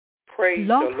Praise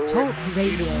Blog the Lord. Talk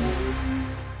Radio.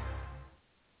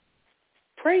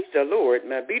 Praise the Lord,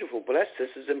 my beautiful, blessed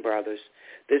sisters and brothers.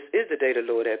 This is the day the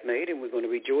Lord hath made, and we're going to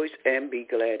rejoice and be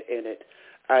glad in it.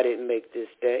 I didn't make this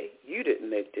day. You didn't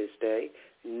make this day.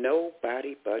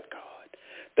 Nobody but God.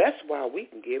 That's why we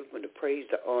can give him the praise,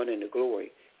 the honor, and the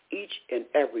glory each and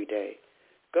every day.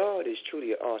 God is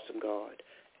truly an awesome God,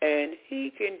 and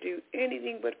he can do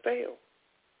anything but fail.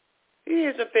 He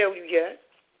hasn't failed you yet.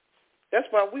 That's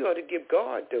why we ought to give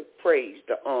God the praise,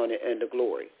 the honor, and the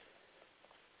glory.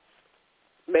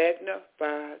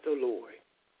 Magnify the Lord.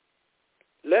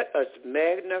 Let us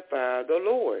magnify the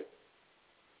Lord.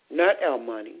 Not our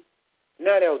money,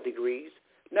 not our degrees,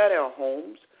 not our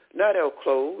homes, not our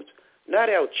clothes, not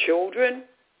our children,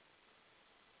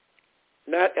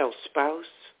 not our spouse.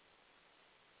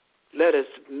 Let us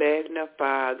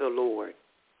magnify the Lord.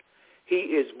 He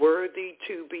is worthy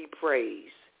to be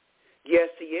praised. Yes,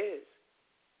 he is.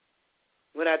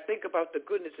 When I think about the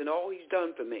goodness and all he's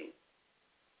done for me,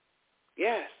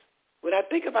 yes, when I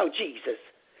think about Jesus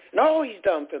and all he's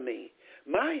done for me,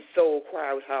 my soul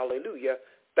cries hallelujah,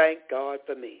 thank God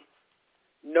for me.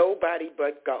 Nobody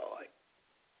but God.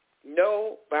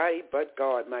 Nobody but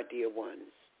God, my dear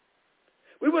ones.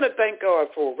 We want to thank God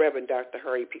for Reverend Dr.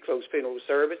 Harry P. Close Funeral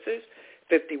Services,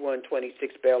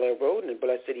 5126 Bel Air Road in the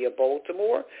blessed city of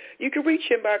Baltimore. You can reach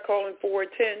him by calling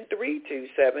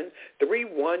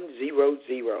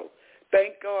 410-327-3100.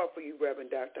 Thank God for you,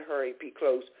 Reverend Dr. Harry P.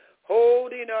 Close,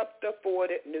 holding up the fort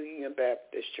at New Union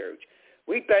Baptist Church.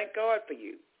 We thank God for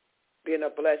you being a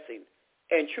blessing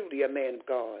and truly a man of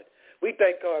God. We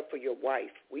thank God for your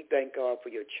wife. We thank God for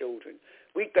your children.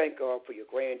 We thank God for your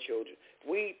grandchildren.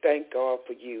 We thank God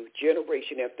for you,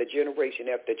 generation after generation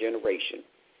after generation.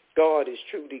 God is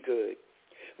truly good.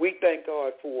 We thank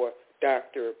God for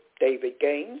Dr. David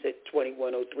Gaines at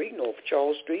 2103 North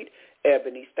Charles Street,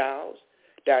 Ebony Styles.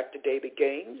 Dr. David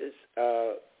Gaines is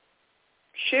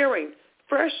sharing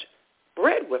fresh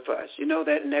bread with us. You know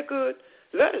that? Isn't that good?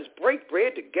 Let us break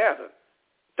bread together.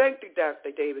 Thank you,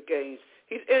 Dr. David Gaines.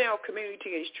 He's in our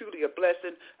community. He's truly a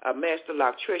blessing, a master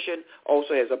electrician,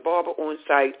 also has a barber on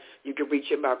site. You can reach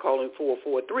him by calling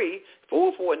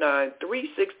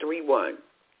 443-449-3631.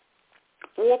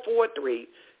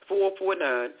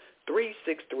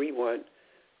 443-449-3631.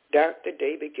 Dr.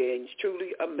 David Gaines,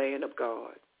 truly a man of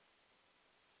God,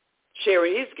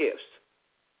 sharing his gifts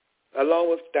along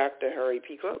with Dr. Harry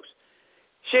P. Close,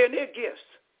 sharing their gifts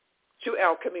to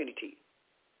our community.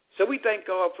 So we thank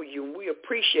God for you, and we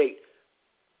appreciate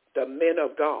the men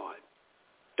of God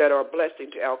that are a blessing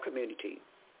to our community.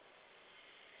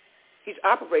 He's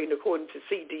operating according to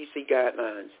CDC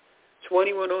guidelines.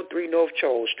 2103 North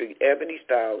Charles Street, Ebony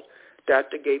Styles.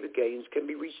 Dr. David Gaines can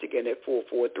be reached again at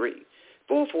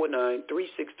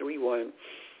 443-449-3631.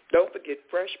 Don't forget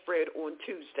fresh bread on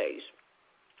Tuesdays.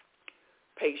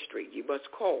 Pastry. You must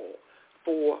call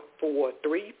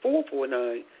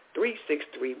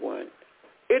 443-449-3631.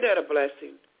 Isn't that a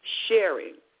blessing?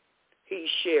 Sharing. He's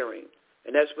sharing.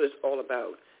 And that's what it's all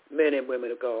about, men and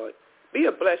women of God. Be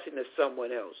a blessing to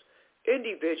someone else.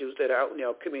 Individuals that are out in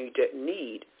our community that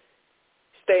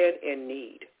stand in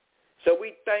need. So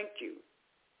we thank you.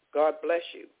 God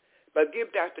bless you. But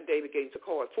give Dr. David Gaines a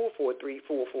call at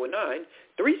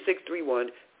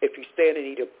 443-449-3631 if you stand in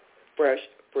need of fresh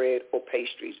bread or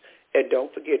pastries. And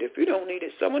don't forget, if you don't need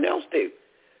it, someone else do.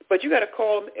 But you got to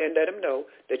call them and let them know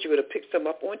that you're going to pick some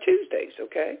up on Tuesdays,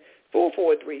 okay?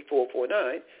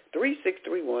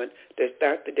 443-449-3631. That's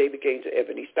Dr. David Gaines of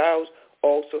Ebony Styles.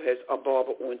 Also has a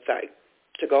barber on site.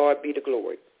 To God be the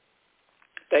glory.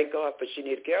 Thank God for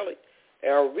Shanita Kelly,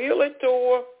 our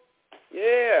realtor.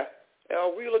 Yeah,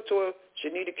 our realtor,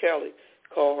 Shanita Kelly.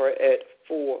 Call her at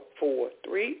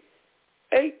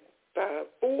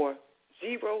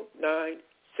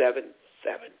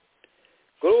 443-854-0977.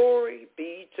 Glory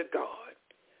be to God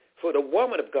for the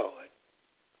woman of God,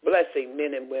 blessing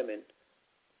men and women,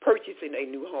 purchasing a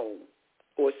new home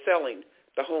or selling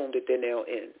the home that they're now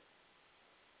in.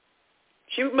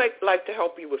 She might like to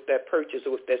help you with that purchase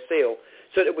or with that sale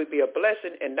so that it would be a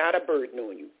blessing and not a burden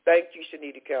on you. Thank you,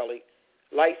 Shanita Kelly,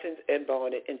 licensed and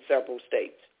bonded in several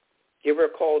states. Give her a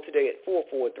call today at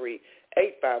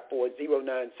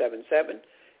 443-854-0977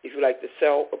 if you'd like to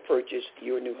sell or purchase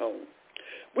your new home.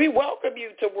 We welcome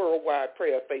you to Worldwide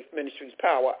Prayer Faith Ministries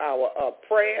Power Hour of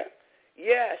Prayer.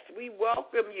 Yes, we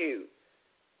welcome you.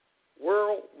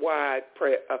 Worldwide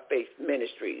Prayer of Faith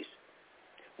Ministries.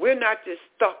 We're not just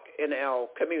stuck in our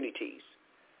communities.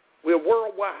 We're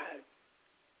worldwide.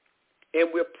 And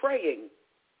we're praying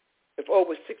with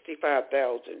over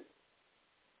 65,000.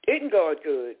 Isn't God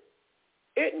good?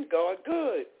 Isn't God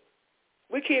good?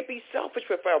 We can't be selfish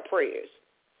with our prayers.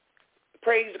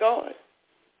 Praise God.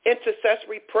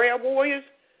 Intercessory prayer warriors,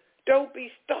 don't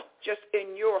be stuck just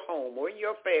in your home or in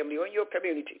your family or in your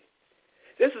community.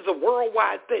 This is a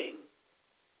worldwide thing.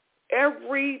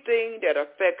 Everything that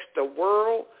affects the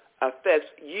world affects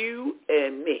you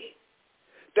and me.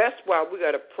 That's why we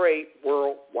got to pray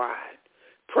worldwide.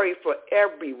 Pray for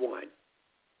everyone.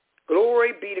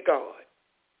 Glory be to God.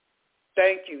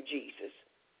 Thank you, Jesus.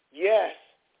 Yes,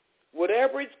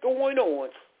 whatever is going on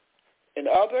in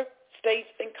other states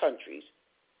and countries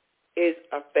is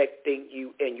affecting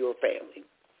you and your family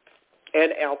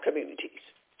and our communities.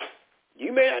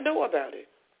 You may not know about it.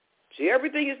 See,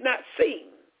 everything is not seen.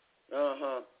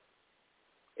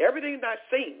 Everything is not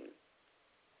seen.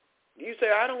 You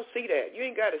say, I don't see that. You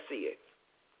ain't got to see it.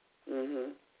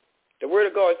 The Word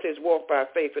of God says walk by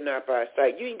faith and not by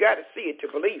sight. You ain't got to see it to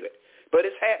believe it, but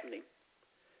it's happening.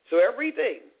 So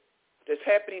everything that's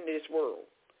happening in this world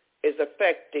is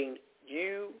affecting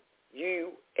you,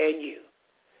 and you.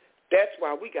 That's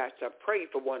why we got to pray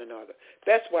for one another.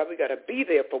 That's why we got to be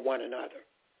there for one another.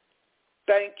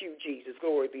 Thank you, Jesus.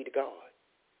 Glory be to God.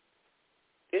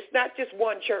 It's not just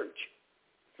one church.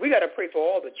 We got to pray for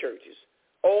all the churches,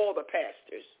 all the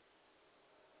pastors,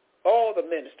 all the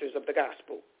ministers of the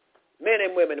gospel, men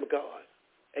and women of God.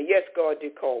 And yes, God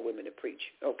did call women to preach,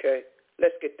 okay?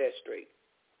 Let's get that straight.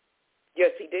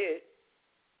 Yes, he did.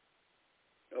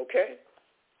 Okay?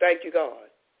 Thank you, God.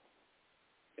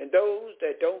 And those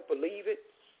that don't believe it,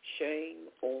 shame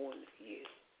on you.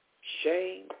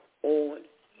 Shame on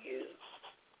you.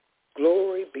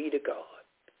 Glory be to God.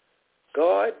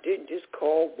 God didn't just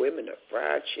call women to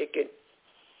fry chicken,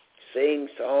 sing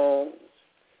songs,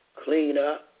 clean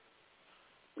up.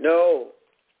 No.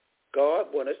 God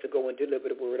wants us to go and deliver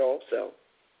the word also.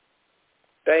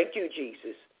 Thank you,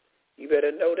 Jesus. You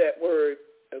better know that word,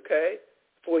 okay,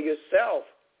 for yourself.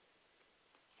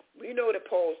 We know that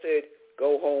Paul said,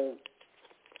 go home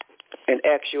and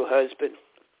ask your husband.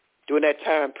 During that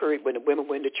time period when the women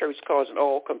were in the church causing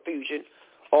all confusion,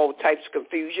 all types of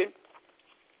confusion,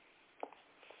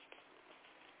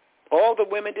 all the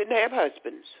women didn't have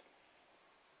husbands.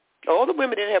 All the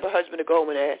women didn't have a husband to go home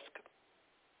and ask.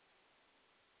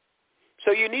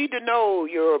 So you need to know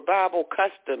your Bible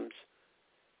customs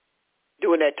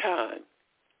during that time.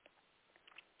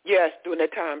 Yes, during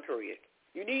that time period.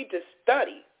 You need to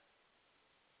study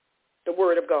the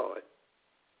Word of God.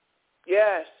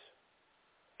 Yes.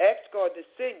 Ask God to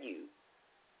send you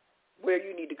where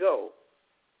you need to go.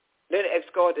 Then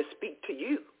ask God to speak to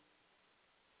you.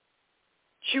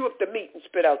 Chew up the meat and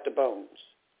spit out the bones.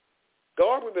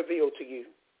 God will reveal to you.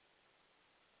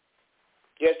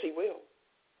 Yes, he will.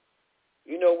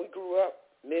 You know, we grew up,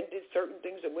 men did certain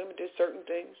things and women did certain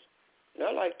things. And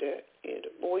I like that. And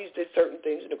the boys did certain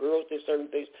things and the girls did certain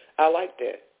things. I like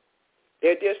that.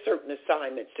 There's certain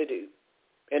assignments to do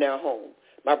in our home.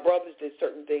 My brothers did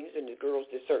certain things and the girls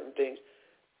did certain things.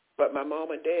 But my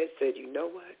mom and dad said, you know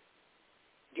what?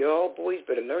 Y'all boys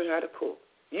better learn how to cook.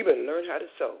 You better learn how to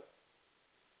sew.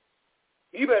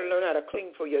 You better learn how to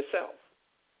clean for yourself.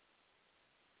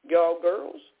 Y'all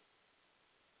girls,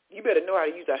 you better know how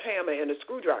to use a hammer and a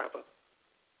screwdriver.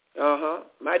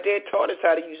 My dad taught us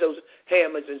how to use those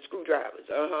hammers and screwdrivers,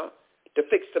 to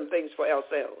fix some things for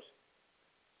ourselves.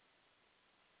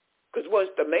 Because once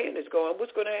the man is gone,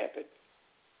 what's going to happen?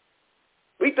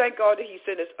 We thank God that he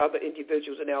sent us other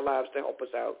individuals in our lives to help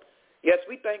us out. Yes,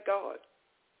 we thank God.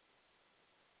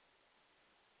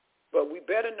 But we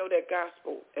better know that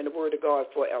gospel and the word of God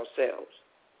for ourselves.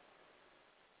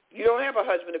 You don't have a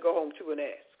husband to go home to and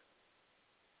ask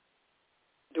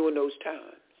during those times.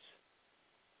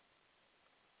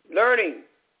 Learning,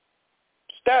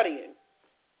 studying,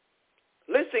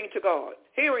 listening to God,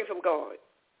 hearing from God,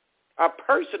 a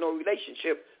personal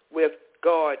relationship with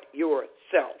God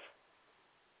yourself.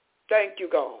 Thank you,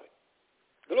 God.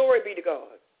 Glory be to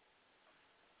God.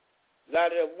 A lot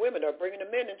of the women are bringing the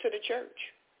men into the church.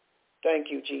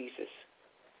 Thank you, Jesus.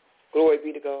 Glory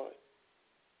be to God.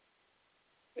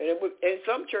 And in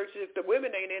some churches, if the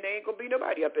women ain't in, there ain't going to be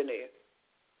nobody up in there.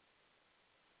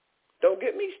 Don't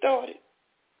get me started.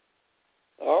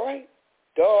 All right?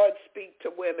 God speak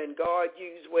to women. God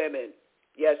use women.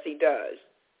 Yes, he does.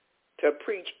 To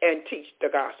preach and teach the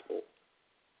gospel.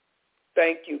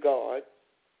 Thank you, God.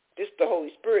 This is the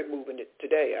Holy Spirit moving it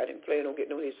today. I didn't plan on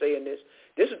getting on here saying this.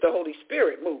 This is the Holy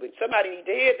Spirit moving. Somebody need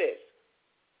to hear this.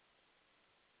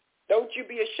 Don't you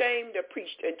be ashamed to preach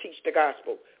and teach the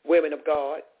gospel, women of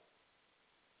God.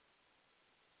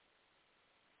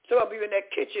 Some of you in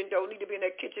that kitchen don't need to be in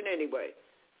that kitchen anyway.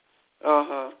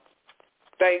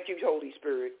 Thank you, Holy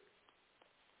Spirit.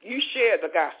 You share the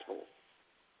gospel.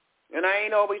 And I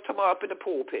ain't always talking about up in the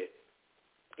pulpit.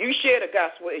 You share the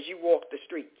gospel as you walk the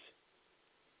streets.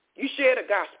 You share the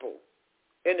gospel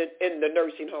in the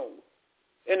nursing home,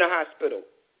 in the hospital,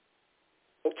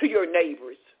 or to your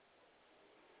neighbors.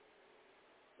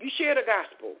 You share the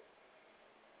gospel.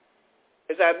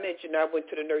 As I mentioned, I went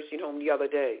to the nursing home the other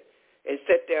day and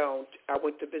sat down. I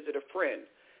went to visit a friend.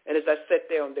 And as I sat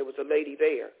down, there was a lady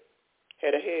there,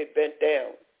 had her head bent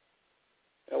down.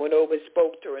 I went over and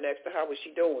spoke to her and asked her, how was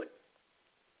she doing?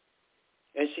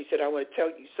 And she said, I want to tell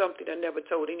you something I never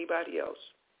told anybody else.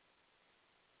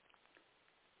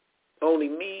 Only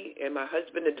me and my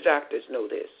husband and the doctors know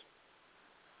this.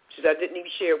 She said, I didn't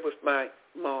even share it with my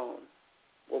mom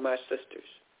or my sisters.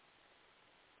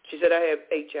 She said, I have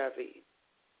HIV.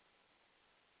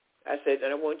 I said,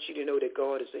 and I want you to know that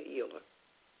God is a healer.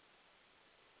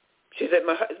 She said,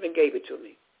 my husband gave it to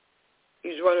me.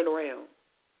 He's running around.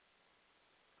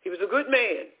 He was a good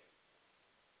man,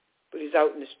 but he's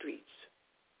out in the streets.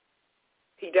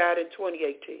 He died in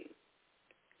 2018.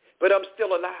 But I'm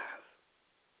still alive.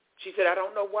 She said, I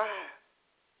don't know why,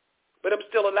 but I'm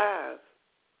still alive.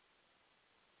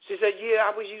 She said, yeah,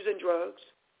 I was using drugs.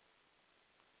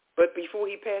 But before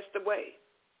he passed away,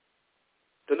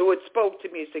 the Lord spoke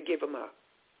to me and said, give him up.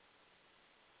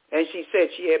 And she said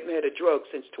she hadn't had a drug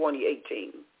since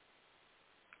 2018.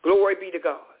 Glory be to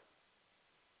God.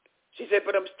 She said,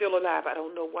 but I'm still alive. I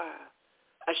don't know why.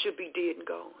 I should be dead and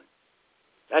gone.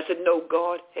 I said, no,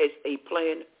 God has a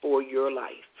plan for your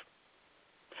life.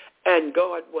 And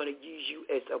God wants to use you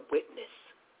as a witness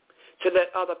to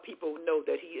let other people know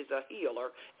that he is a healer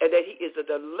and that he is a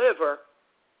deliverer.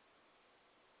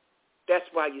 That's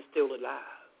why you're still alive.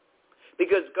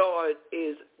 Because God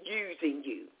is using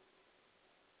you.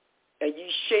 And you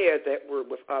share that word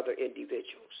with other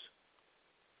individuals.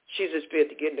 She just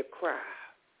began to cry.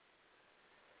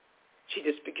 She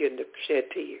just began to shed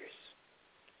tears.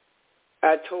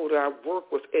 I told her I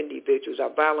work with individuals. I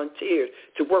volunteered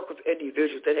to work with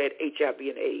individuals that had HIV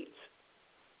and AIDS.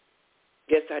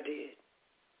 Yes, I did.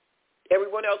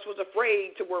 Everyone else was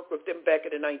afraid to work with them back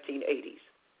in the 1980s.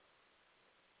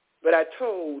 But I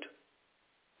told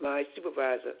my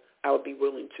supervisor I would be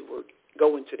willing to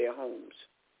go into their homes,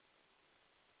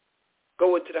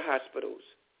 go into the hospitals,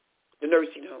 the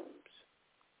nursing homes.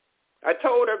 I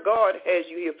told her God has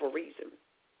you here for a reason.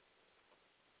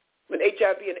 When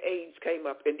HIV and AIDS came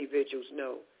up, individuals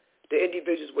know. The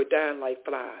individuals were dying like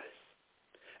flies.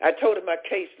 I told her my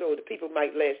caseload, the people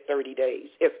might last 30 days,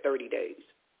 if 30 days.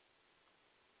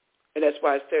 And that's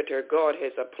why I said to her, God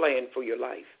has a plan for your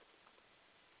life.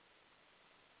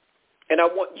 And I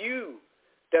want you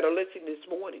that are listening this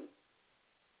morning,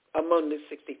 among the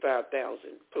 65,000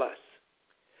 plus,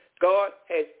 God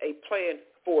has a plan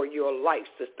for your life,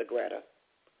 Sister Greta.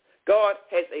 God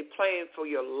has a plan for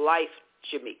your life,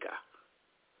 Shamika.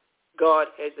 God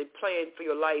has a plan for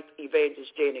your life,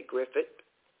 Evangelist Janet Griffith.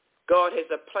 God has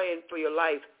a plan for your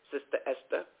life, Sister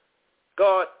Esther.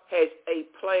 God has a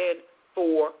plan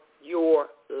for your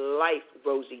life,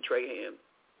 Rosie Traham.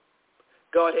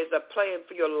 God has a plan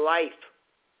for your life,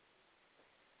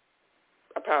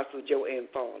 Apostle Joanne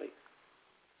Farley.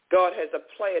 God has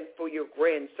a plan for your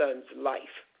grandson's life,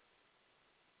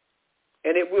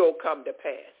 and it will come to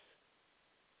pass.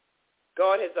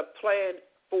 God has a plan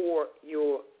for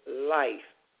your life.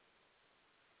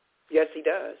 Yes, he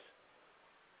does.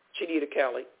 Chinita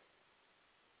Kelly,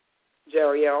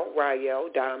 Jariel, Rael,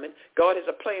 Diamond. God has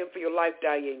a plan for your life,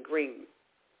 Diane Green.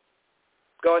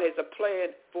 God has a plan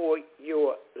for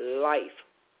your life,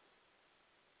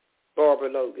 Barbara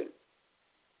Logan.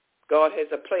 God has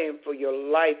a plan for your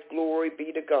life. Glory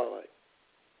be to God.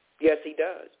 Yes, he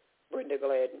does. Brenda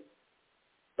Gladden,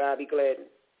 Bobby Gladden,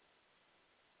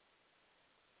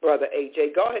 Brother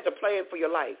AJ. God has a plan for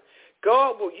your life.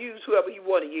 God will use whoever he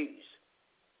want to use.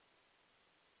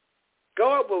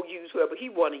 God will use whoever he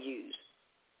want to use.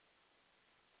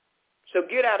 So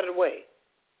get out of the way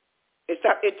and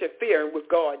stop interfering with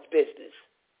God's business.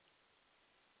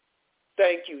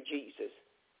 Thank you, Jesus.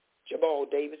 Jamal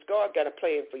Davis, God got a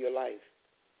plan for your life.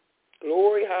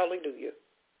 Glory, hallelujah.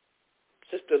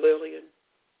 Sister Lillian,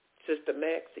 Sister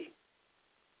Maxie,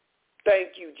 thank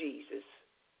you, Jesus,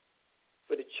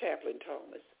 for the Chaplain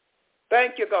Thomas.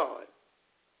 Thank you, God,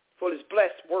 for his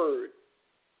blessed word,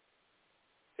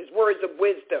 his words of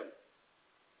wisdom.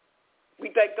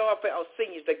 We thank God for our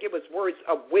seniors that give us words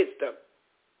of wisdom,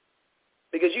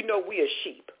 because you know we are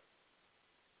sheep.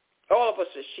 All of us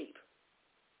are sheep.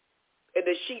 And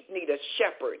the sheep need a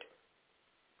shepherd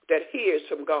that hears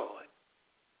from God,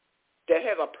 that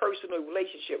have a personal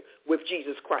relationship with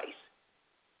Jesus Christ.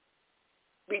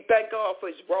 We thank God for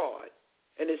his rod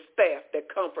and his staff that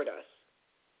comfort us.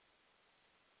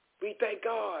 We thank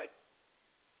God.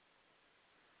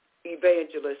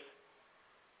 Evangelist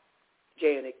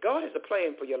Janet, God has a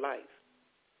plan for your life.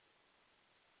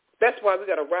 That's why we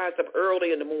got to rise up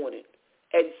early in the morning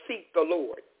and seek the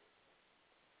Lord.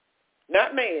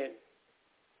 Not man.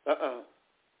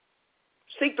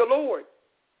 Seek the Lord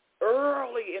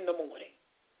early in the morning.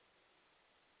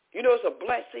 You know, it's a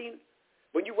blessing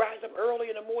when you rise up early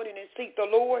in the morning and seek the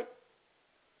Lord.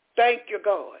 Thank you,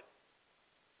 God.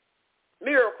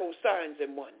 Miracles, signs,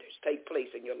 and wonders take place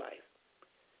in your life.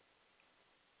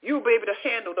 You'll be able to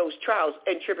handle those trials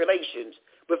and tribulations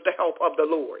with the help of the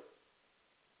Lord.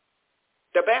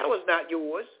 The battle is not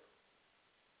yours.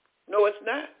 No, it's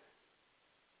not.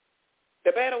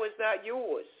 The battle is not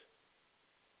yours.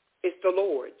 It's the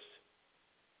Lord's.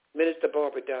 Minister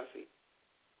Barbara Duffy,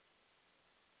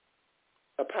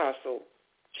 Apostle,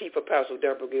 Chief Apostle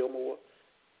Deborah Gilmore,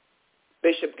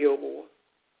 Bishop Gilmore.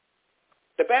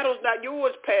 The battle's not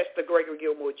yours, Pastor Gregory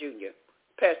Gilmore Jr.,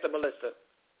 Pastor Melissa,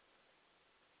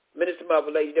 Minister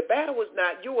Mother Lady. The battle is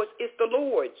not yours. It's the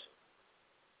Lord's.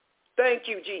 Thank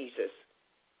you, Jesus.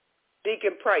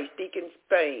 Deacon Price, Deacon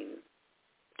Spain,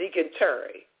 Deacon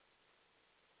Terry,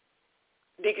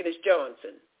 Deaconess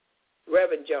Johnson,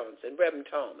 Reverend Johnson, Reverend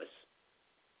Thomas,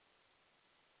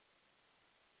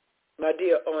 my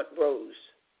dear Aunt Rose,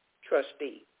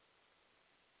 trustee,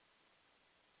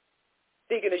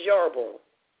 Deaconess Yarborough.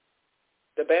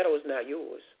 The battle is not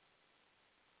yours.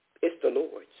 It's the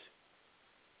Lord's.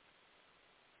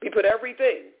 We put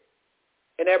everything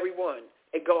and everyone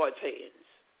in God's hands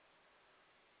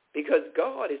because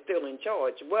God is still in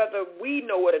charge. Whether we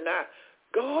know it or not,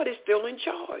 God is still in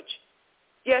charge.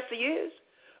 Yes, he is.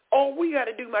 All we got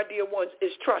to do, my dear ones,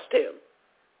 is trust him.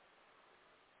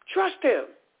 Trust him.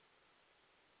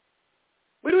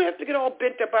 We don't have to get all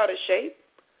bent up out of shape.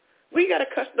 We got to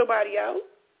cuss nobody out.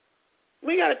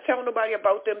 We got to tell nobody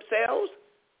about themselves.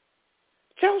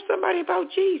 Tell somebody about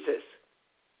Jesus.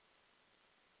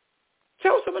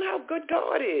 Tell someone how good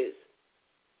God is.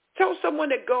 Tell someone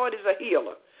that God is a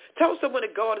healer. Tell someone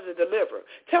that God is a deliverer.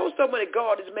 Tell someone that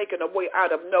God is making a way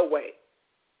out of no way.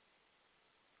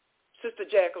 Sister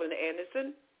Jacqueline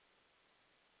Anderson,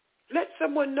 let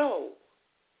someone know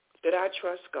that I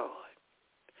trust God,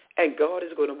 and God is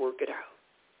going to work it out.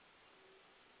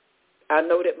 I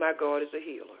know that my God is a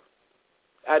healer.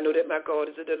 I know that my God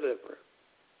is a deliverer.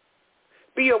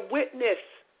 Be a witness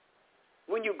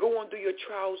when you're going through your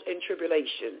trials and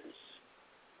tribulations.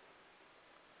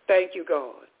 Thank you,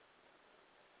 God.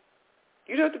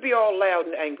 You don't have to be all loud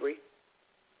and angry.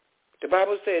 The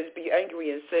Bible says, be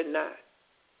angry and sin not.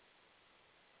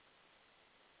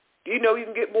 Do you know you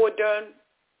can get more done,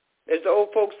 as the old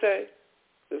folks say,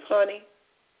 with honey?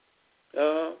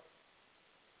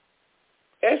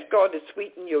 Ask God to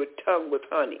sweeten your tongue with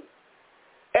honey.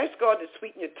 Ask God to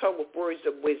sweeten your tongue with words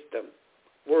of wisdom,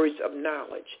 words of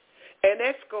knowledge. And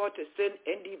ask God to send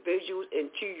individuals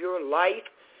into your life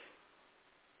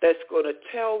that's going to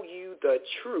tell you the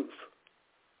truth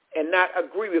and not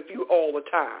agree with you all the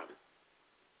time.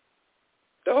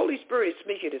 The Holy Spirit is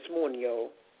speaking this morning, y'all.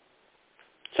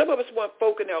 Some of us want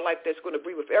folk in our life that's going to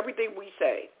agree with everything we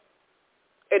say,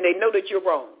 and they know that you're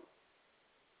wrong.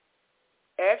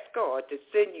 Ask God to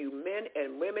send you men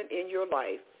and women in your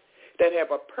life that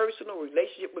have a personal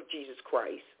relationship with Jesus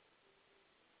Christ,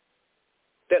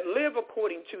 that live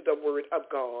according to the word of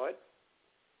God,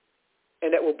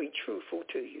 and that will be truthful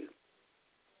to you.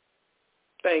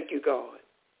 Thank you, God.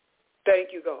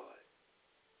 Thank you, God.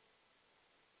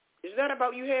 It's not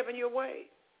about you having your way.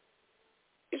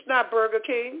 It's not Burger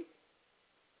King.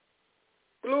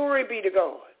 Glory be to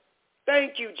God.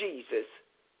 Thank you, Jesus.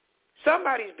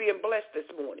 Somebody's being blessed this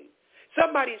morning.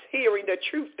 Somebody's hearing the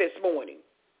truth this morning.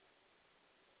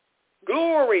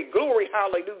 Glory, glory,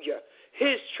 hallelujah.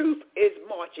 His truth is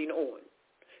marching on.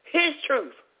 His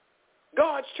truth,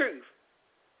 God's truth.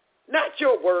 Not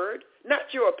your word, not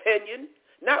your opinion,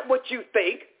 not what you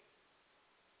think.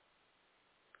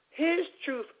 His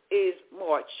truth is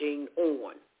marching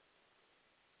on.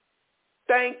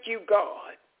 Thank you,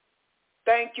 God.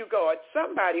 Thank you, God.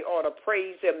 Somebody ought to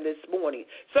praise him this morning.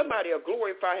 Somebody will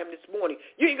glorify him this morning.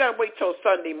 You ain't got to wait till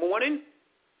Sunday morning.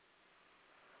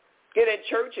 Get in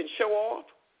church and show off.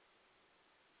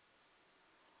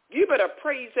 You better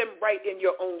praise him right in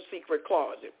your own secret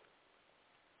closet.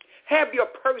 Have your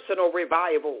personal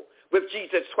revival with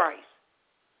Jesus Christ.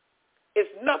 It's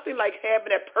nothing like having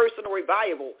that personal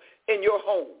revival in your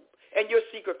home, in your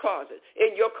secret closet,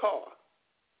 in your car,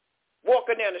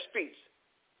 walking down the streets.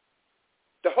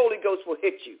 The Holy Ghost will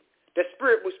hit you. The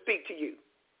Spirit will speak to you.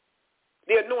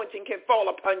 The anointing can fall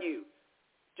upon you,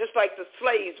 just like the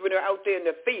slaves when they're out there in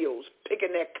the fields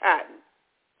picking their cotton.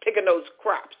 picking those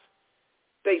crops.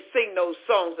 They sing those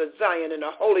songs of Zion, and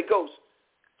the Holy Ghost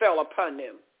fell upon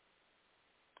them.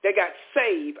 They got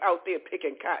saved out there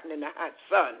picking cotton in the hot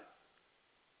sun.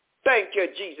 Thank you,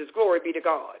 Jesus. Glory be to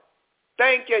God.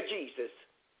 Thank you, Jesus.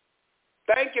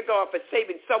 Thank you, God, for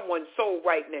saving someone's soul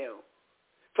right now,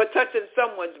 for touching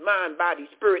someone's mind, body,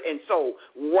 spirit, and soul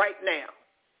right now.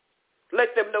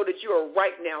 Let them know that you are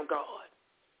right now, God.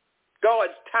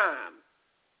 God's time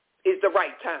is the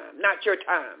right time, not your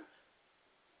time.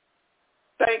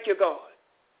 Thank you, God.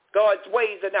 God's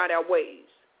ways are not our ways.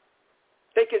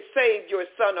 They can save your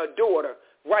son or daughter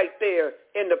right there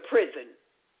in the prison,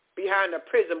 behind the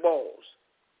prison walls.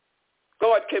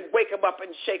 God can wake them up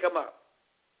and shake them up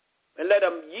and let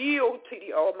them yield to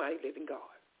the almighty living God.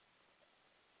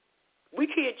 We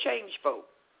can't change folk.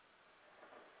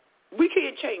 We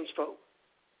can't change folk.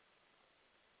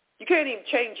 You can't even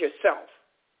change yourself.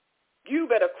 You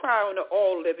better cry on the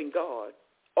all-living God,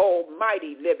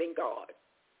 almighty living God.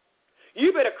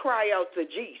 You better cry out to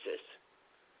Jesus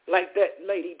like that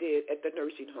lady did at the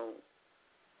nursing home.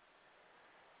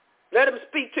 Let him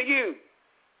speak to you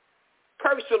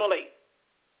personally.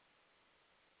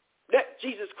 Let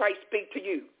Jesus Christ speak to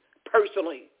you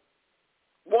personally,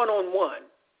 one-on-one.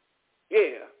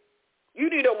 Yeah, you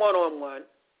need a one-on-one.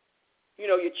 You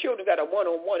know, your children got a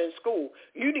one-on-one in school.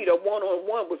 You need a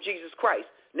one-on-one with Jesus Christ.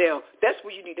 Now, that's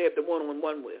what you need to have the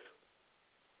one-on-one with,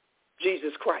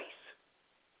 Jesus Christ.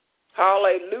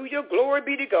 Hallelujah. Glory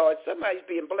be to God. Somebody's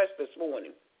being blessed this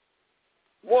morning.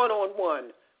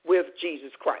 One-on-one with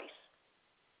Jesus Christ.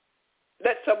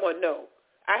 Let someone know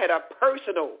I had a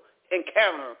personal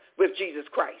encounter with Jesus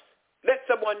Christ. Let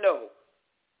someone know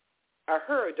I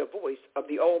heard the voice of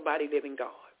the almighty living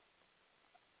God.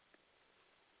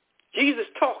 Jesus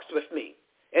talks with me,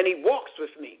 and he walks with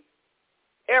me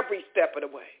every step of the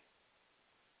way.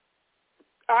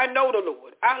 I know the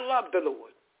Lord. I love the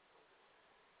Lord.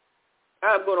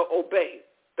 I'm going to obey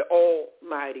the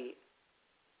almighty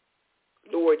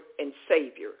Lord and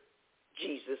Savior,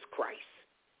 Jesus Christ.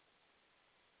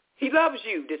 He loves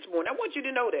you this morning. I want you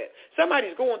to know that.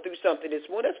 Somebody's going through something this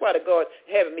morning. That's why the God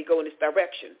having me go in this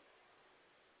direction.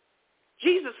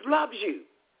 Jesus loves you.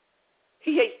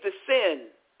 He hates the sin,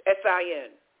 S-I-N.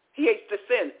 He hates the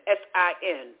sin,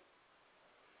 S-I-N.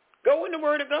 Go in the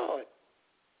Word of God.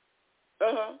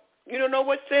 You don't know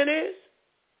what sin is?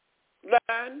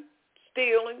 Lying,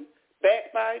 stealing,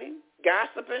 backbiting,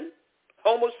 gossiping,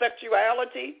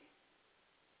 homosexuality,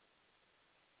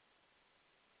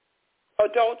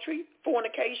 adultery,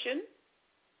 fornication.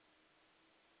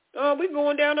 We're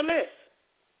going down the list.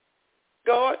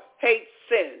 God hates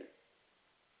sin.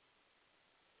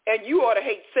 And you ought to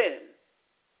hate sin.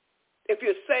 If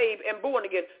you're saved and born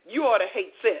again, you ought to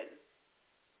hate sin.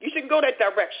 You shouldn't go that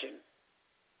direction.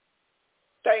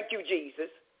 Thank you, Jesus.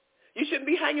 You shouldn't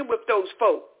be hanging with those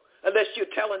folk unless you're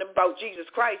telling them about Jesus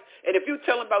Christ. And if you're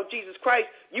telling about Jesus Christ,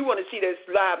 you want to see their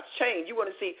lives change. You want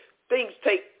to see things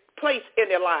take place in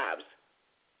their lives.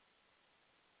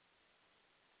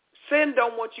 Sin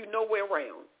don't want you nowhere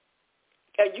around.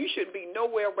 And you shouldn't be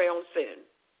nowhere around sin.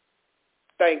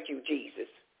 Thank you, Jesus.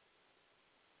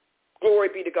 Glory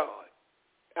be to God.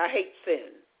 I hate sin,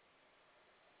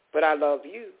 but I love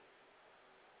you.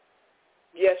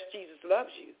 Yes, Jesus loves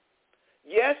you.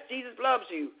 Yes, Jesus loves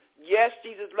you. Yes,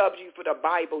 Jesus loves you, for the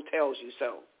Bible tells you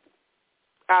so.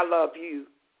 I love you.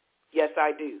 Yes,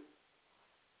 I do.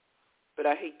 But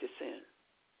I hate the sin.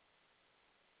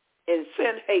 And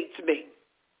sin hates me.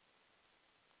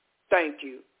 Thank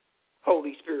you,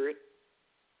 Holy Spirit.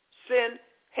 Sin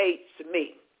hates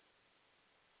me.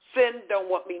 Sin don't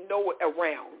want me nowhere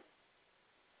around.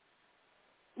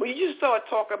 When you start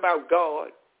talking about God,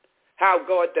 how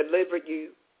God delivered you,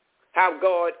 how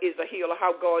God is a healer,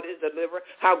 how God is a deliverer,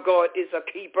 how God is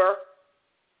a keeper.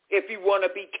 If you want to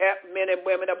be kept, men and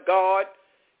women of God,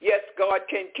 yes, God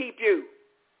can keep you.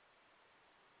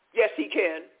 Yes, he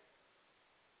can.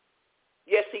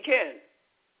 Yes, he can.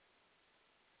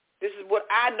 This is what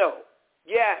I know.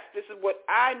 Yes, this is what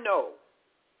I know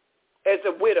as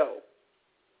a widow.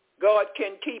 God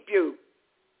can keep you.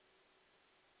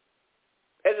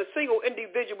 As a single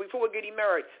individual before getting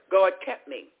married, God kept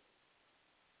me.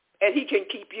 And he can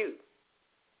keep you.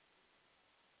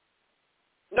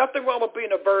 Nothing wrong with being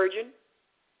a virgin.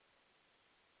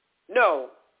 No.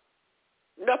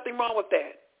 Nothing wrong with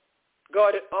that.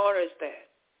 God honors that.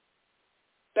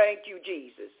 Thank you,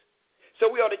 Jesus.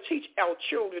 So we ought to teach our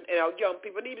children and our young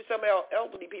people, and even some of our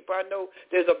elderly people. I know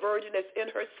there's a virgin that's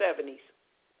in her 70s.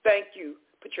 Thank you,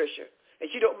 Patricia. And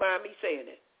she don't mind me saying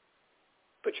it.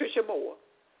 Patricia Moore,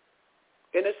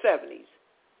 in her 70s,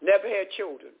 never had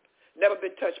children, never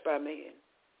been touched by a man.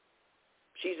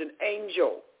 She's an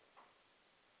angel.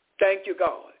 Thank you,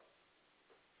 God.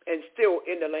 And still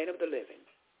in the land of the living.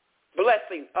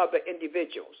 Blessing other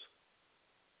individuals.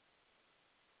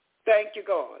 Thank you,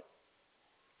 God.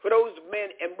 For those men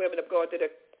and women of God that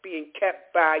are being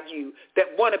kept by you, that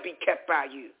want to be kept by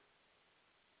you.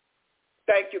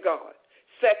 Thank you, God.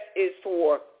 Sex is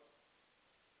for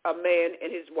a man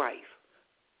and his wife,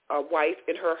 a wife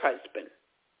and her husband.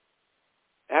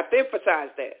 I have to emphasize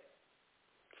that.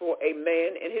 For a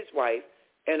man and his wife,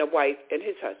 and a wife and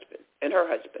his husband, and her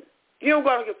husband. You don't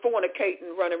go to get fornicating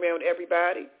and run around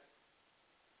everybody,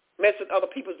 messing other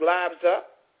people's lives up.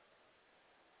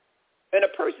 And a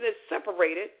person is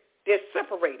separated, they're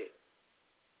separated.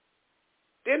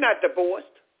 They're not divorced.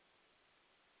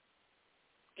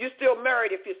 You're still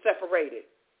married if you're separated.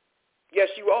 Yes,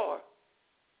 you are.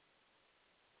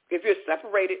 If you're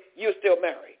separated, you're still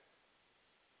married.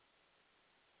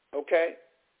 Okay?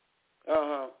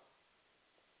 I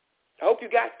hope you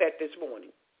got that this morning.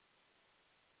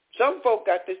 Some folk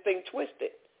got this thing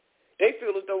twisted. They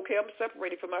feel as though, okay, I'm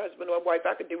separated from my husband or wife.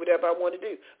 I can do whatever I want to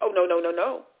do. Oh,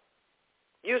 no.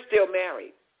 You're still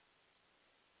married.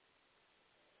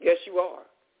 Yes, you are.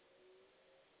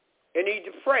 You need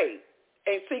to pray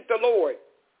and seek the Lord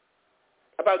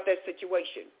about that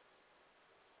situation.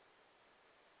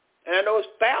 And I know there's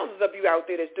thousands of you out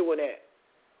there that's doing that.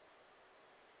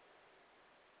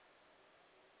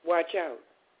 Watch out.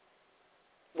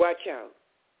 Watch out.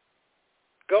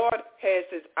 God has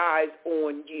his eyes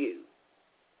on you.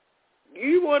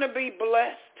 You want to be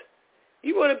blessed.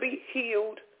 You want to be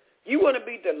healed. You want to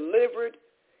be delivered.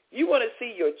 You want to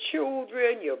see your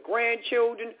children, your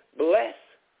grandchildren blessed.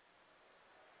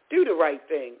 Do the right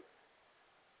thing.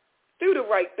 Do the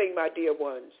right thing, my dear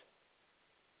ones.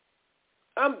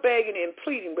 I'm begging and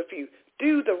pleading with you.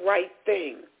 Do the right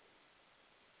thing.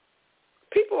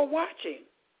 People are watching.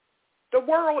 The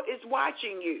world is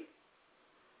watching you.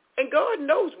 And God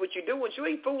knows what you're doing. You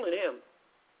ain't fooling him.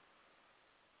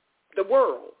 The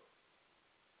world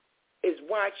is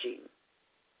watching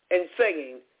and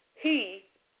saying, he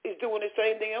is doing the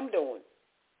same thing I'm doing.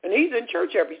 And he's in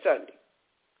church every Sunday.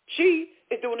 She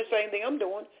is doing the same thing I'm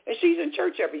doing, and she's in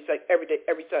church every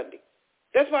Sunday.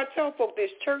 That's why I tell folk there's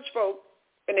church folk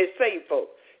and there's saved folk.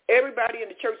 Everybody in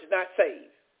the church is not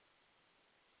saved.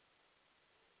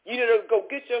 You need to go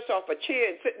get yourself a chair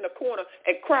and sit in the corner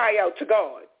and cry out to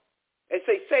God and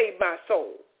say, save my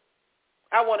soul.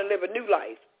 I want to live a new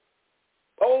life.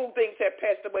 Old things have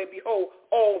passed away. Behold,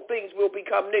 all things will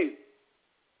become new.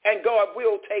 And God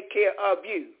will take care of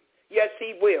you. Yes,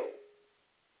 he will.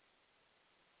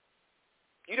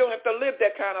 You don't have to live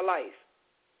that kind of life.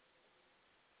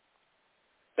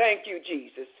 Thank you,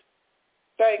 Jesus.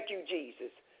 Thank you,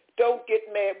 Jesus. Don't get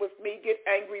mad with me. Get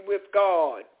angry with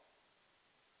God.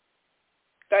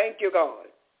 Thank you, God.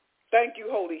 Thank you,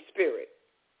 Holy Spirit.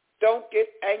 Don't get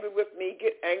angry with me.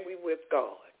 Get angry with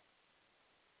God.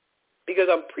 Because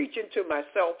I'm preaching to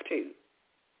myself too.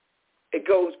 It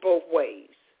goes both ways.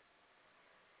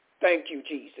 Thank you,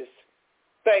 Jesus.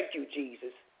 Thank you,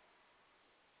 Jesus.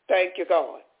 Thank you,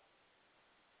 God.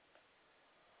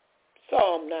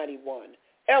 Psalm 91.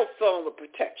 Else song of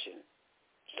protection.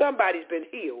 Somebody's been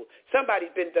healed.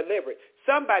 Somebody's been delivered.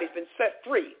 Somebody's been set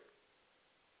free.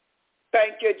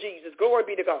 Thank you, Jesus. Glory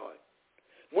be to God.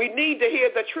 We need to hear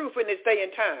the truth in this day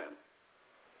and time.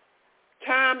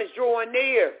 Time is drawing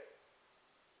near.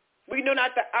 We know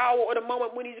not the hour or the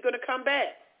moment when he's going to come back.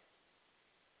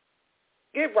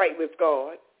 Get right with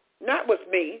God. Not with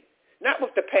me. Not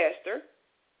with the pastor.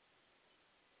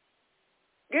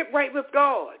 Get right with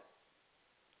God.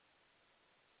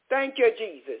 Thank you,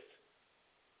 Jesus.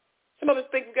 Some of us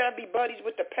think we've got to be buddies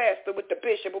with the pastor, with the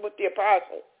bishop, or with the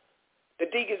apostle, the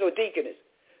deacons or deaconess.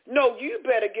 No, you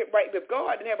better get right with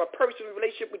God and have a personal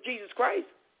relationship with Jesus Christ.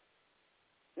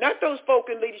 Not those folk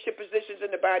in leadership positions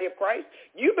in the body of Christ.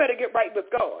 You better get right with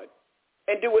God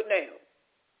and do it now.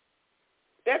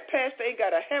 That pastor ain't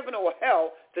got a heaven or a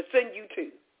hell to send you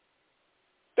to.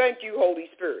 Thank you, Holy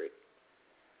Spirit.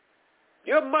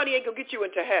 Your money ain't going to get you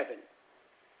into heaven.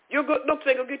 Your good looks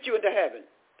ain't going to get you into heaven.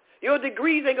 Your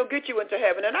degrees ain't going to get you into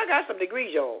heaven. And I got some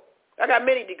degrees, y'all. I got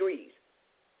many degrees.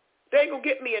 They ain't going to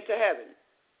get me into heaven.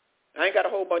 I ain't got a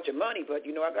whole bunch of money, but,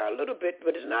 I got a little bit,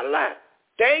 but it's not a lot.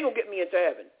 They ain't going to get me into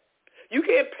heaven. You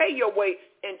can't pay your way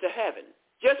into heaven.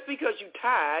 Just because you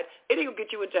tithe, it ain't going to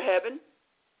get you into heaven.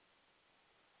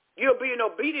 You're being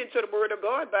obedient to the word of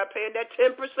God by paying that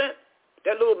 10%,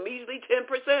 that little measly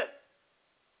 10%.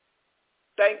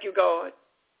 Thank you, God,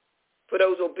 for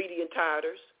those obedient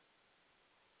tithers.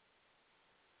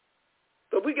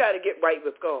 But we got to get right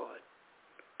with God.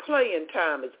 Playing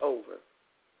time is over.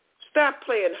 Stop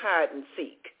playing hide and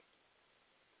seek.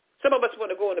 Some of us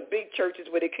want to go into big churches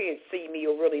where they can't see me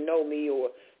or really know me or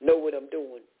know what I'm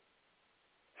doing.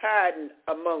 Hiding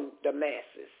among the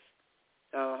masses.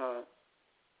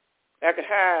 I could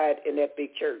hide in that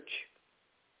big church.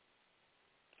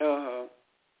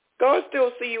 God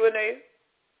still see you in there.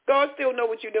 God still know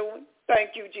what you're doing.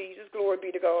 Thank you, Jesus. Glory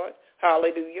be to God.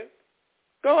 Hallelujah.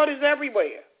 God is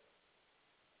everywhere.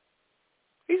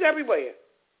 He's everywhere.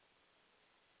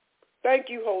 Thank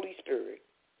you, Holy Spirit.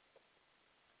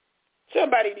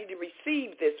 Somebody need to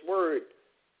receive this word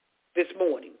this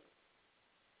morning.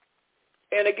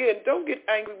 And again, don't get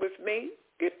angry with me.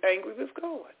 Get angry with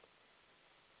God.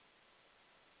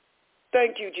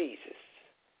 Thank you, Jesus.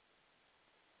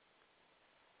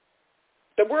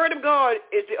 The word of God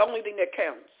is the only thing that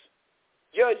counts.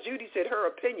 Judge Judy said her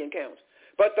opinion counts.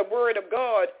 But the word of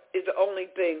God is the only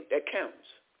thing that counts.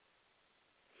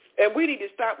 And we need to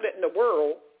stop letting the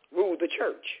world rule the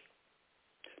church.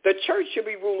 The church should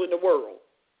be ruling the world.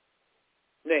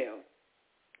 Now,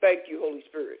 thank you, Holy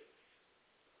Spirit.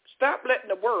 Stop letting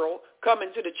the world come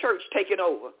into the church taking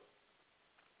over.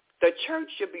 The church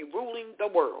should be ruling the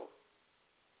world.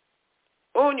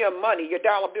 On your money, your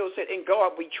dollar bill said, in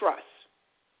God we trust.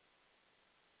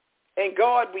 In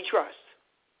God we trust.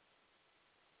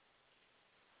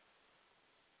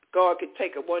 God could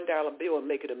take a $1 bill and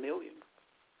make it $1 million.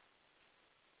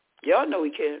 Y'all know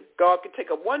he can. God could take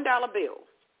a $1 bill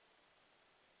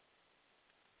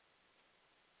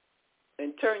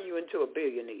and turn you into a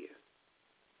billionaire.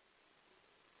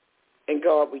 In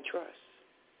God we trust.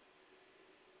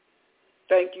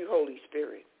 Thank you, Holy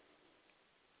Spirit.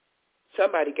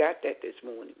 Somebody got that this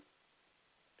morning.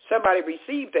 Somebody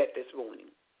received that this morning.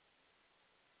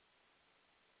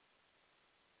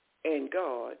 In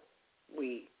God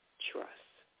we trust.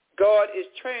 God is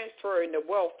transferring the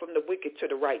wealth from the wicked to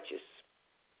the righteous.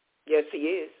 Yes, he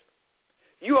is.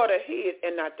 You are the head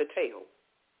and not the tail.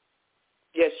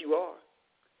 Yes, you are.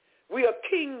 We are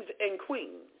kings and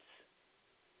queens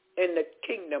in the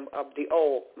kingdom of the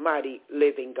almighty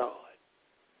living God.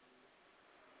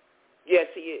 Yes,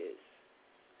 he is.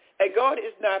 And God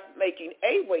is not making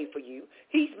a way for you.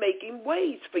 He's making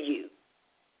ways for you.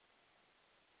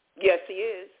 Yes, he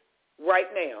is. Right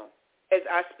now, as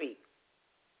I speak.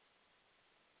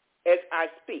 As I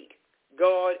speak,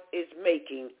 God is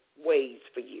making ways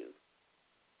for you.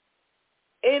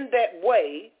 In that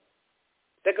way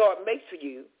that God makes for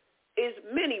you is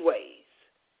many ways.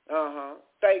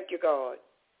 Thank you, God.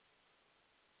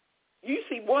 You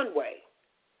see one way,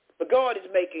 but God is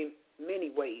making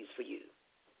many ways for you.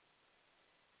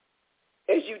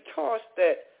 As you toss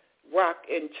that rock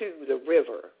into the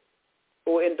river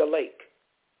or in the lake,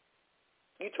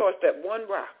 you toss that one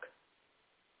rock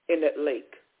in that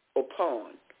lake or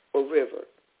pond or river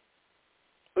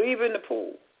or even the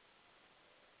pool,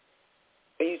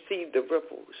 and you see the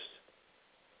ripples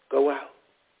go out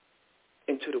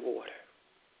into the water.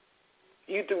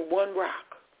 You threw one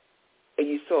rock and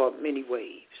you saw many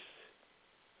waves.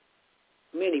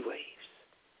 Many waves.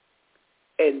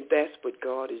 And that's what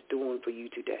God is doing for you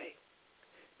today,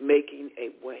 making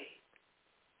a way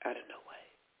out of no way.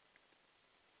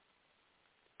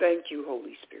 Thank you,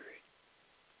 Holy Spirit,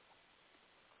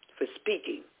 for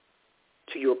speaking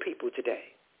to your people today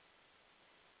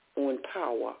on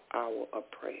Power Hour of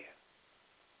Prayer.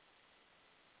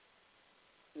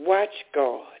 Watch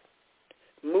God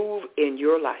move in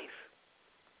your life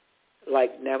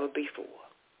like never before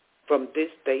from this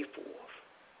day forth.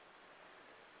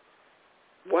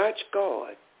 Watch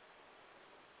God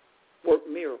work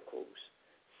miracles,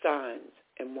 signs,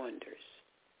 and wonders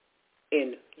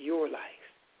in your life.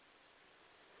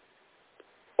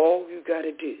 All you got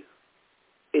to do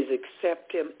is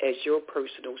accept him as your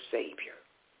personal Savior.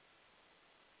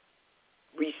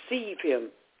 Receive him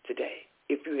today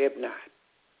if you have not.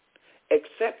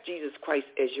 Accept Jesus Christ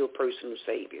as your personal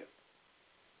Savior.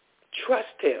 Trust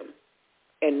him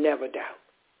and never doubt.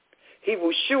 He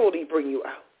will surely bring you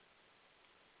out.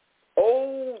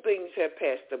 Old things have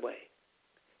passed away,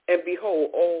 and behold,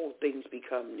 all things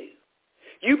become new.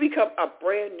 You become a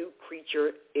brand new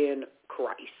creature in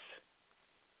Christ.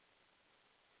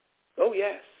 Oh,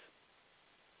 yes.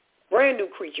 Brand new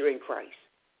creature in Christ.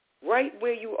 Right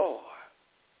where you are.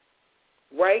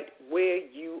 Right where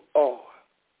you are.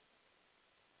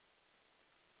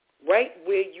 Right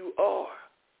where you are.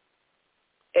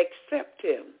 Accept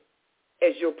him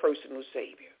as your personal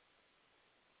Savior.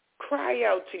 Cry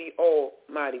out to the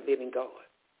almighty living God.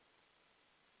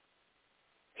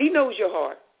 He knows your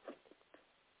heart.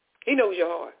 He knows your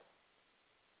heart.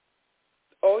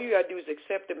 All you got to do is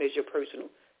accept him as your personal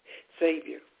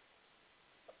Savior.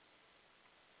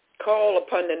 Call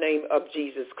upon the name of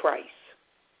Jesus Christ.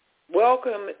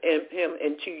 Welcome him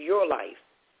into your life.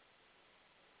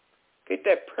 Get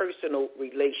that personal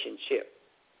relationship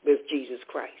with Jesus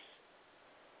Christ.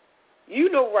 You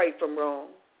know right from wrong.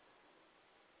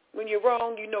 When you're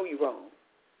wrong, you know you're wrong.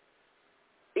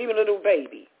 Even a little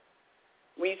baby.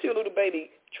 When you see a little baby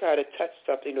try to touch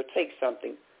something or take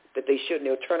something that they shouldn't,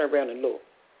 they'll turn around and look.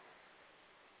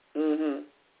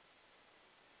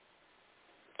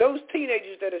 Those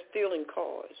teenagers that are stealing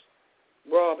cars,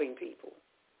 robbing people,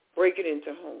 breaking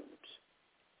into homes,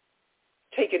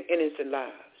 taking innocent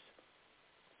lives,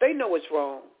 they know it's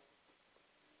wrong.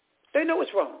 They know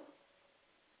it's wrong.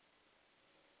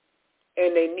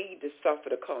 And they need to suffer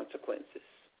the consequences.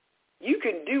 You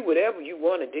can do whatever you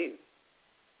want to do.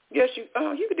 Yes, you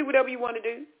can do whatever you want to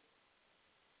do.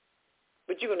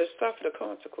 But you're going to suffer the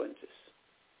consequences.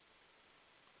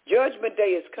 Judgment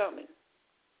day is coming.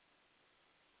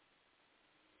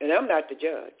 And I'm not the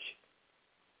judge.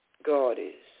 God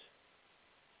is.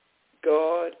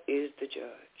 God is the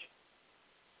judge.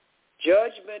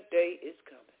 Judgment day is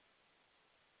coming.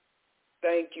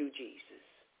 Thank you, Jesus.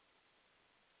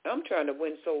 I'm trying to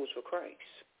win souls for Christ.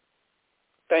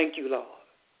 Thank you, Lord.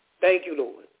 Thank you,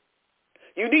 Lord.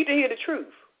 You need to hear the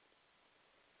truth.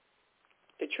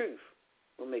 The truth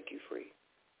will make you free,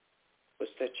 will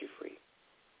set you free.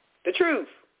 The truth.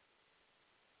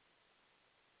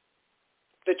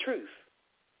 The truth.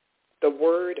 The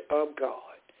word of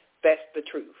God. That's the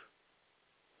truth.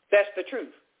 That's the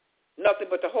truth. Nothing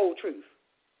but the whole truth.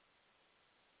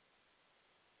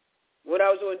 When I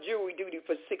was on jury duty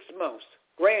for 6 months,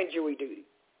 grand jury duty,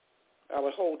 I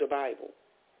would hold the Bible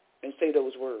and say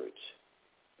those words.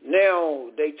 Now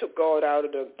they took God out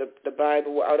of the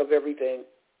Bible, out of everything.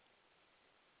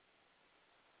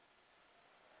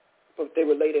 But they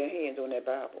would lay their hands on that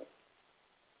Bible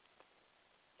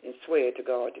and swear to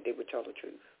God that they would tell the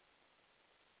truth.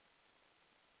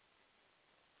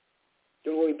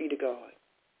 Glory be to God.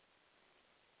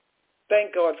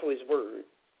 Thank God for his word.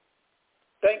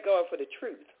 Thank God for the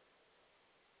truth.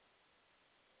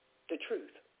 The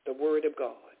truth, the word of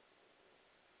God.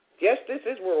 Yes, this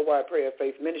is Worldwide Prayer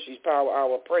Faith Ministries Power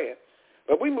Hour Prayer.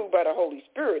 But we move by the Holy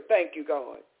Spirit. Thank you,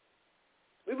 God.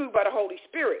 We move by the Holy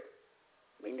Spirit.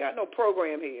 We ain't got no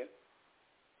program here.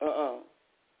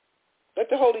 Let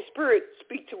the Holy Spirit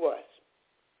speak to us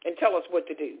and tell us what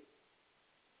to do.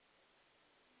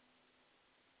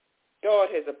 God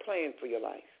has a plan for your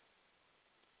life.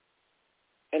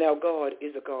 And our God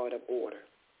is a God of order.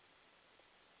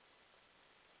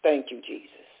 Thank you, Jesus.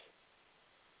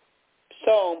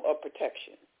 Psalm of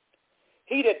protection.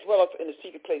 He that dwelleth in the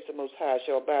secret place of the Most High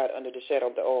shall abide under the shadow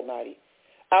of the Almighty.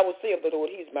 I will say of the Lord,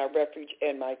 he is my refuge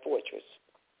and my fortress.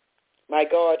 My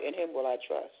God, in him will I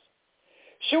trust.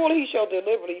 Surely he shall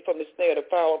deliver thee from the snare, the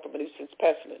fowler, from the nuisance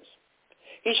pestilence.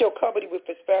 He shall cover thee with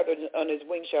his feathers, and under his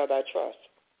wings shall thou trust.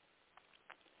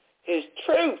 His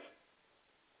truth.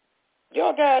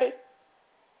 Y'all got it.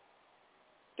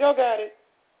 Y'all got it.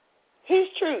 His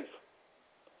truth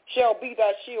shall be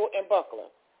thy shield and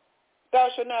buckler. Thou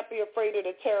shalt not be afraid of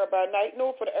the terror by night,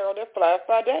 nor for the arrow that flieth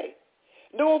by day,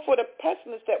 nor for the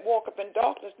pestilence that walketh in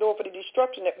darkness, nor for the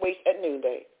destruction that wastes at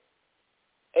noonday.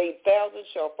 8,000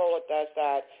 shall fall at thy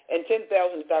side, and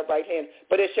 10,000 at thy right hand,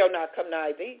 but it shall not come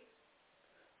nigh thee.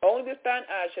 Only with thine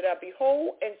eyes shalt thou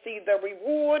behold and see the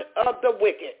reward of the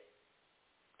wicked.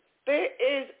 There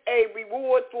is a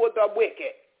reward for the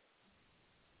wicked.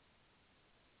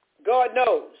 God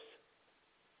knows.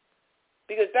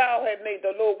 Because thou hast made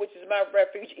the Lord, which is my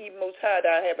refuge, even Most High,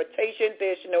 thy habitation.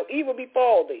 There shall no evil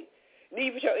befall thee,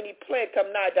 neither shall any plague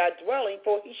come nigh thy dwelling,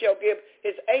 for he shall give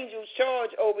his angels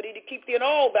charge over thee to keep thee in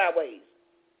all thy ways.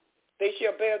 They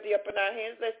shall bear thee up in thy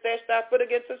hands, lest dash thy foot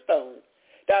against a stone.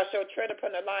 Thou shalt tread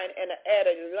upon the lion and the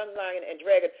adder, the young lion and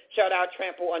dragon shalt thou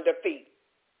trample under feet.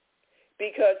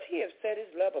 Because he hath set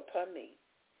his love upon me.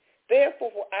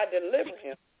 Therefore will I deliver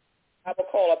him. I will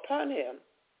call upon him.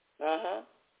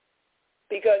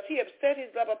 Because he hath set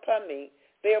his love upon me.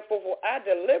 Therefore will I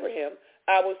deliver him.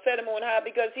 I will set him on high,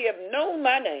 because he hath known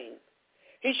my name.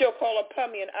 He shall call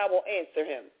upon me, and I will answer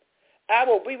him. I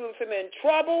will be with him in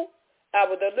trouble. I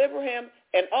will deliver him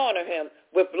and honor him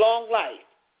with long life.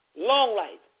 Long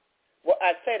life will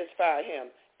I satisfy him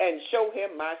and show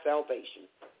him my salvation.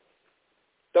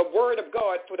 The word of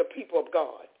God for the people of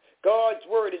God. God's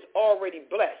word is already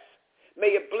blessed. May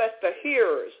it bless the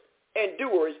hearers and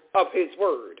doers of his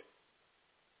word.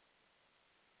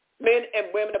 Men and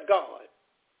women of God.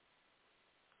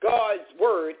 God's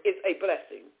word is a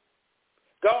blessing.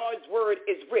 God's word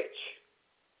is rich.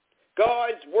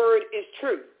 God's word is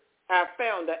true. I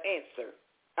found the answer.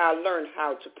 I learned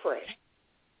how to pray.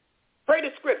 Pray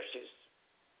the scriptures.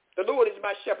 The Lord is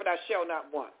my shepherd, I shall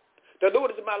not want. The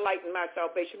Lord is my light and my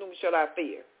salvation, whom shall I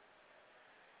fear?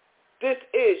 This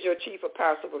is your Chief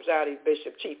Apostle, Presiding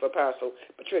Bishop, Chief Apostle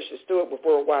Patricia Stewart with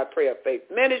Worldwide Prayer Faith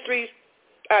Ministries.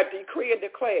 I decree and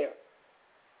declare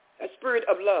a spirit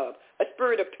of love, a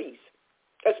spirit of peace,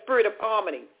 a spirit of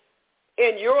harmony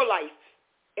in your life,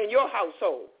 in your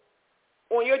household,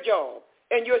 on your job,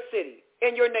 in your city,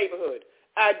 in your neighborhood.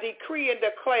 I decree and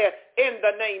declare in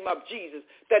the name of Jesus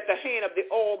that the hand of the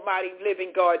Almighty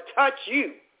living God touch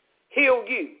you, heal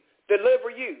you, deliver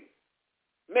you,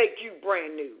 make you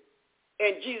brand new.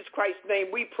 In Jesus Christ's name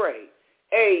we pray.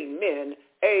 Amen,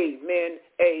 amen,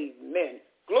 amen.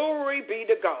 Glory be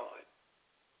to God.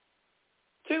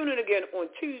 Tune in again on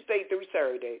Tuesday through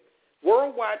Saturday.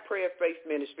 Worldwide Prayer Faith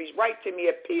Ministries. Write to me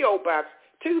at P.O. Box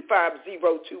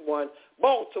 25021,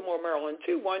 Baltimore, Maryland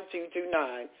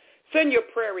 21229. Send your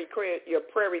prayer request and your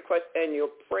prayer request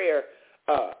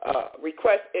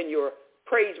and your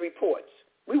praise reports.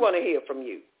 We want to hear from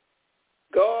you.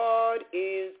 God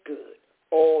is good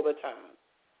all the time.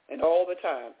 And all the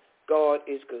time, God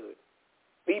is good.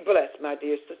 Be blessed, my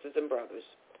dear sisters and brothers.